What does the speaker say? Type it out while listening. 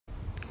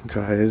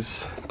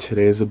Guys,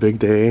 today is a big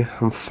day.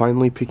 I'm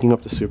finally picking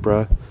up the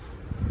Supra.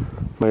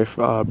 My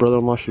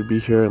brother-in-law should be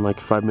here in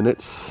like 5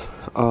 minutes.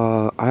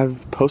 I've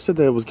posted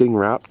that it was getting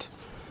wrapped.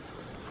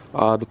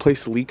 The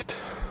place leaked.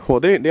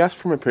 Well, they asked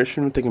for my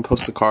permission if they can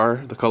post the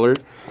color.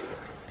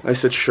 I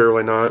said sure,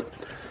 why not.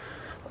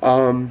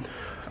 I didn't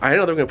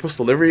know they were gonna post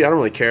delivery. I don't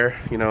really care,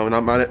 you know.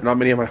 Not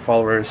many of my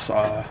followers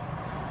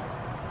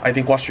I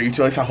think watch their YouTube.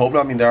 At least I hope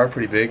not. I mean, they are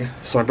pretty big.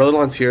 So my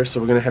brother-in-law's here,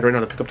 so we're gonna head right now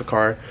to pick up the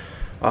car.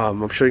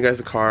 I'm showing you guys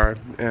the car,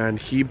 and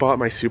he bought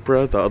my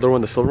Supra, the other one,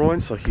 the silver one,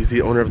 so he's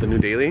the owner of the new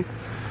daily,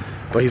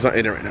 but he's not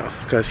in it right now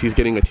because he's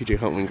getting a TJ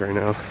Hunt wing right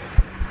now.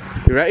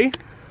 You ready?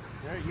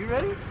 Sir, you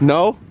ready?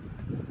 No.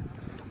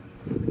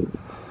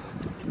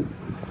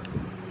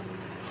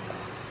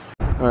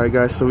 Alright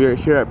guys, so we are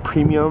here at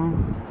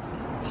Premium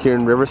here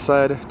in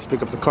Riverside to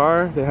pick up the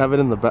car. They have it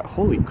in the back.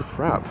 Holy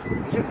crap.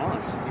 Where's your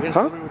mouse? You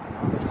Huh? with the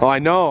mouse. Oh, I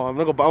know. I'm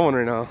gonna go buy one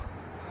right now.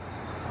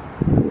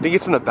 I think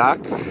it's in the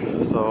back,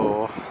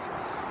 so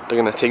they're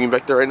gonna take me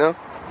back there right now.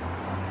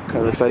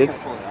 Kind of excited.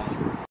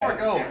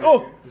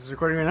 Oh! Is this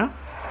recording right now?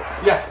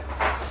 Yeah.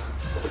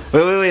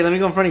 Wait, let me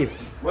go in front of you.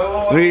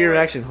 Look at your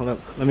reaction. Hold up.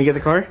 Let me get the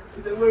car.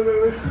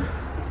 Wait.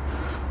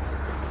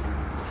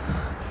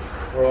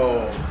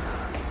 Bro.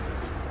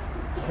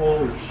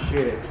 Holy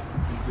shit.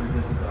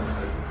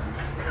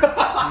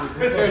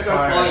 This is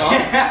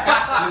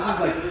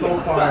like so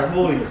fire.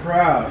 Holy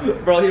crap.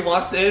 Bro, he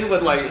walks in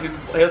with like, he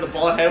has a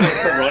bald head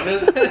with some running.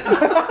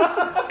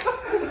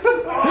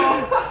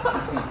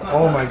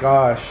 Oh my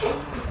gosh.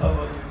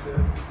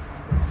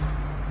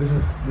 This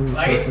is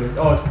perfect.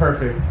 Oh, it's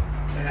perfect.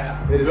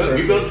 Yeah. It is perfect.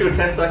 You built you a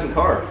 10-second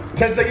car.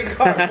 10-second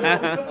car.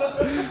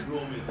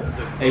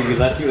 Hey, we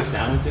left you a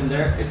sandwich in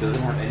there. It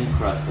doesn't have any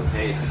crust,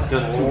 okay? It's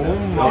just tuna. Oh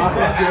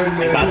my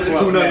goodness. That's what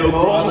Tuna, no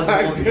all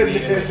my the meat in the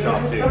goodness.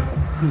 shop, too.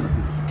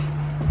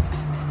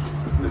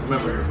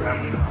 Remember your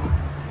family now.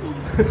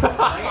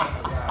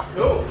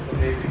 It's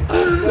amazing. So,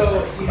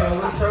 you know,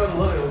 we're struggling a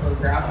little bit with those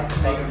graphics to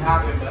make them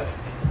happen, but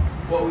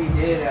what we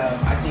did,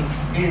 I think,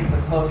 is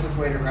the closest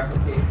way to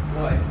replicate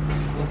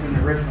what's in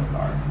the original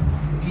car.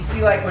 If you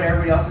see like what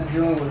everybody else is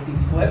doing with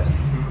these flips,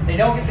 they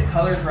don't get the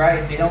colors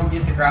right, they don't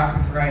get the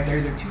graphics right. They're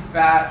either too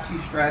fat, too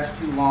stretched,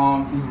 too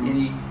long, too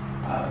skinny,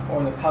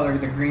 or the color,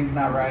 the green's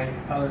not right,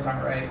 the colors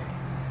aren't right.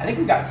 I think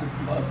we got super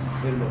close.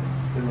 It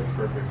looks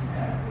perfect.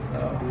 Yeah,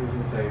 so. This is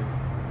insane.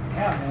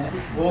 Yeah, man.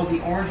 Well, the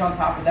orange on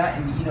top of that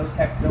and the Enos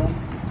Tech film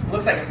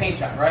looks like a paint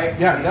job, right?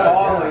 Yeah, it does.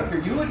 All the Yeah. way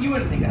through. You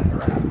wouldn't think that's a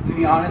wrap. To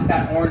be honest,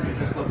 that orange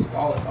just looks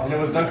flawless. And it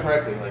was done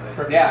correctly, like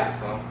perfectly. Yeah.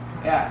 So.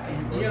 Yeah,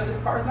 and you know, this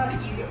car is not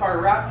an easy car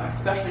to wrap,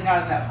 especially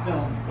not in that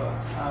film.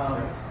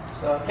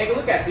 So take a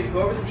look at it, dude.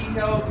 Go over the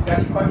details. If you got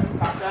any questions,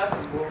 talk to us.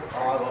 And we'll, Oh,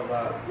 I love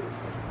that.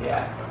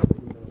 yeah.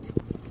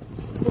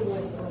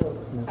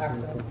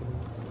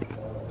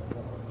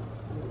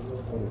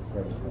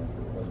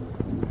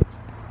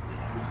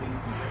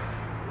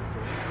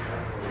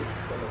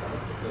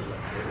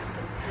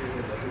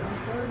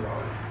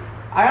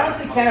 I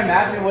honestly can't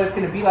imagine what it's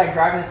going to be like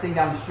driving this thing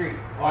down the street.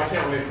 Oh, I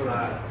can't wait for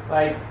that.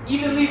 Like,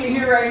 even leaving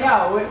here right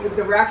now, what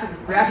the reaction's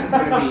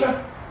going to be.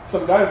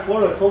 Some guy in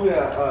Florida told me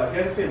that he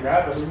has the same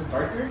rap, but his is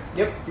darker.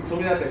 Yep. He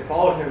told me that they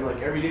followed him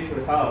like every day to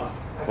his house.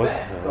 What?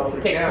 So I was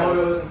like, Take damn.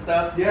 photos and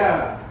stuff.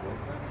 Yeah.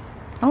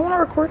 I don't want to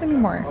record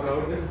anymore. Oh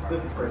no, this is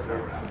perfect.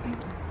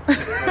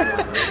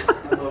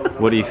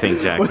 What do you think,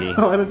 Jackie?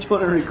 Why don't you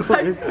want to record?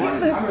 I've seen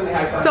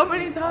this so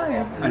many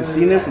times. I've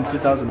seen this in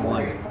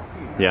 2001.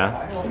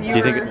 Yeah? Do You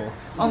you think were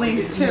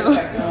only 2.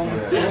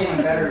 Getting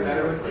better and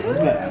better with it. It's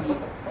badass.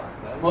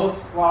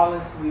 Most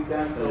flawless we've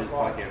done so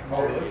far. Just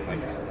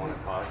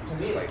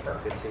like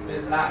 15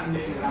 minutes. It's not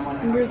anything that I'm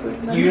on. Yours is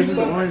nice. Yours is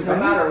the orange, No right?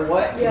 matter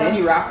what, in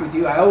any wrap we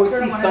do, I always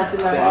see something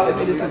that bothers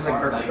me. This one's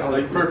like perfect.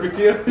 Like perfect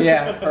to you?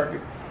 Yeah, it's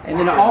perfect. And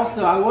then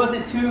also, I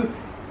wasn't too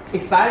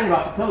excited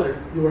about the pillars.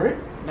 You weren't?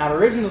 Not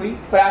originally,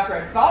 but after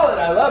I saw it,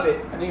 I love it.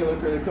 I think it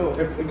looks really cool.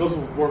 It goes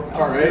with the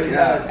car, It really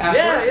does. right?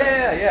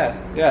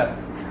 At Yeah.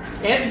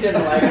 Andy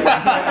doesn't like it.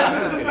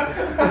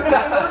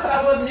 At first,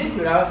 I wasn't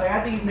into it. I was like,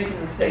 I think he's making a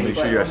mistake. Make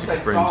sure but you're once actually I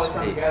saw friends. it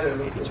come together, it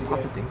looks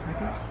really good.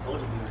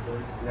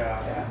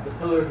 Yeah. Yeah, the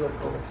pillars look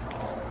cool.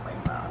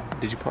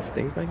 Did you puff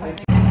things back there?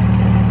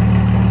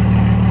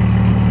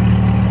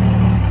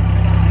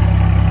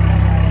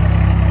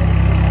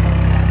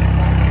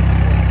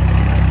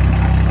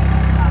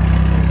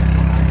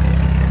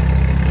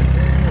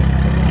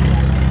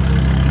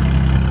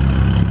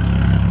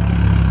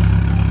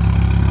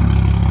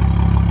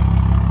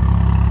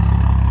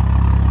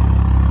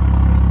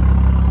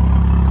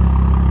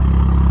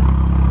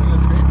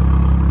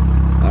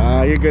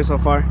 You're good so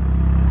far. Send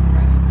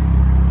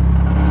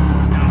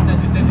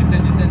it.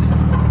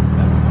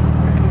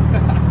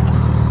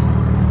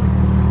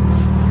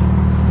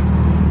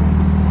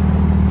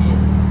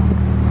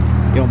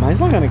 Yo, mine's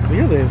not gonna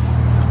clear this.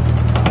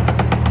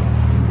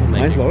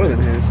 Mine's lower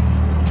than his.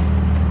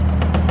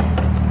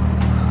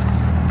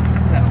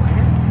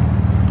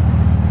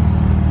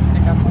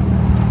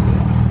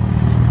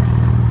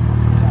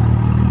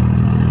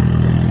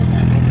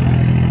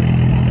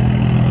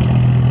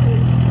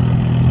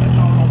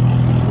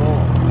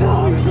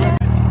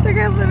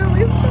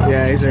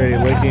 he's already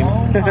looking.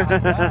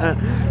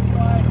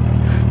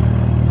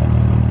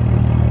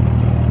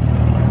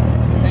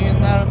 It's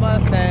not a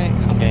Mustang.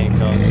 Game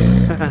code.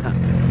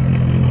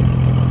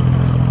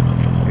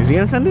 Is he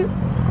gonna send it?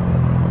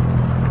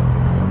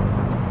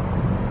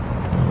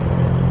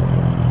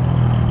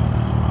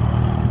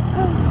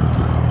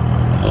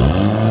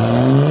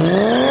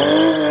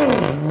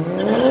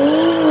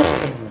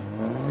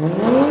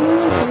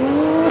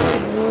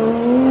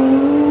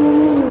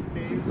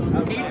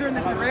 Adrian,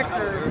 the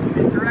director,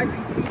 is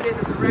directing CJ,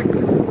 the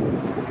director.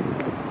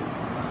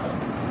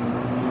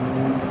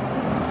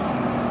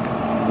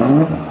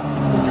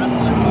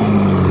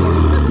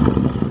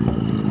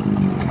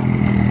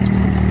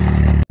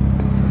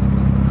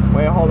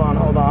 Wait, hold on.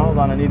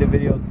 I need a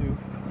video too.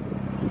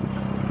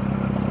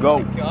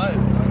 Go.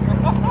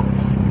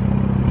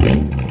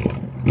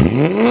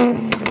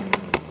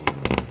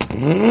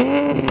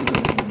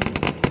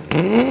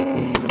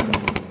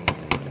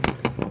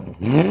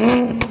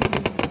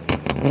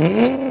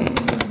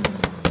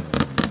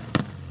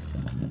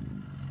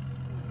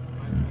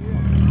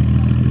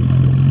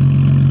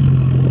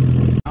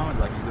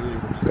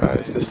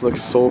 Guys, this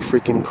looks so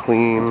freaking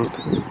clean.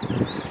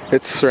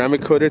 It's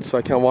ceramic coated, so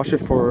I can't wash it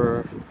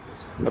for,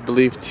 I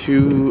believe,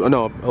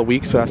 a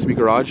week, so it has to be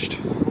garaged.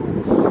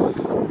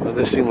 But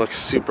this thing looks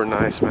super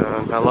nice,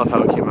 man. I love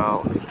how it came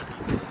out.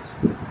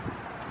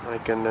 My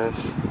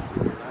goodness.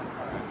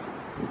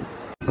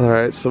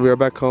 Alright, so we are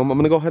back home. I'm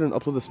gonna go ahead and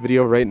upload this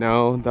video right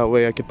now. That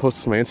way I can post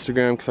it to my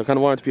Instagram, because I kind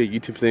of want it to be a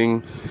YouTube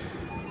thing.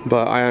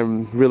 But I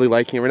am really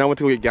liking it. Right now I went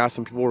to go get gas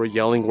and people were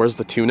yelling, "Where's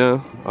the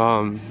tuna?"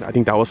 I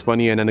think that was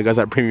funny, and then the guys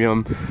at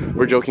Premium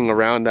were joking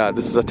around that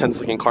this is a tense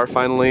looking car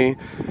finally,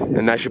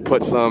 and I should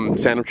put some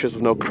sandwiches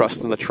with no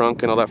crust in the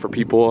trunk and all that for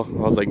people.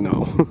 I was like,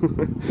 no.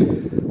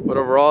 But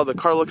overall, the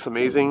car looks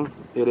amazing.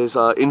 It is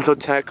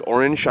Inzotech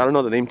orange. I don't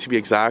know the name to be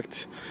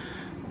exact.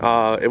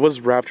 It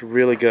was wrapped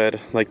really good,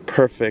 like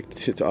perfect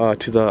to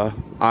the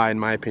eye in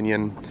my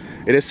opinion.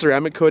 It is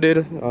ceramic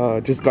coated,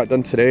 just got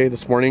done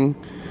this morning.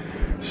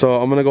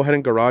 So I'm gonna go ahead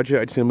and garage it.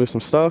 I just need to move some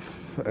stuff,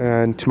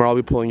 and tomorrow I'll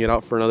be pulling it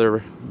out for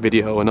another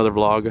video, another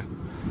vlog.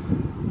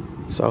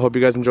 So I hope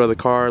you guys enjoy the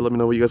car. Let me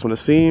know what you guys want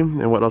to see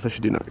and what else I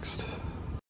should do next.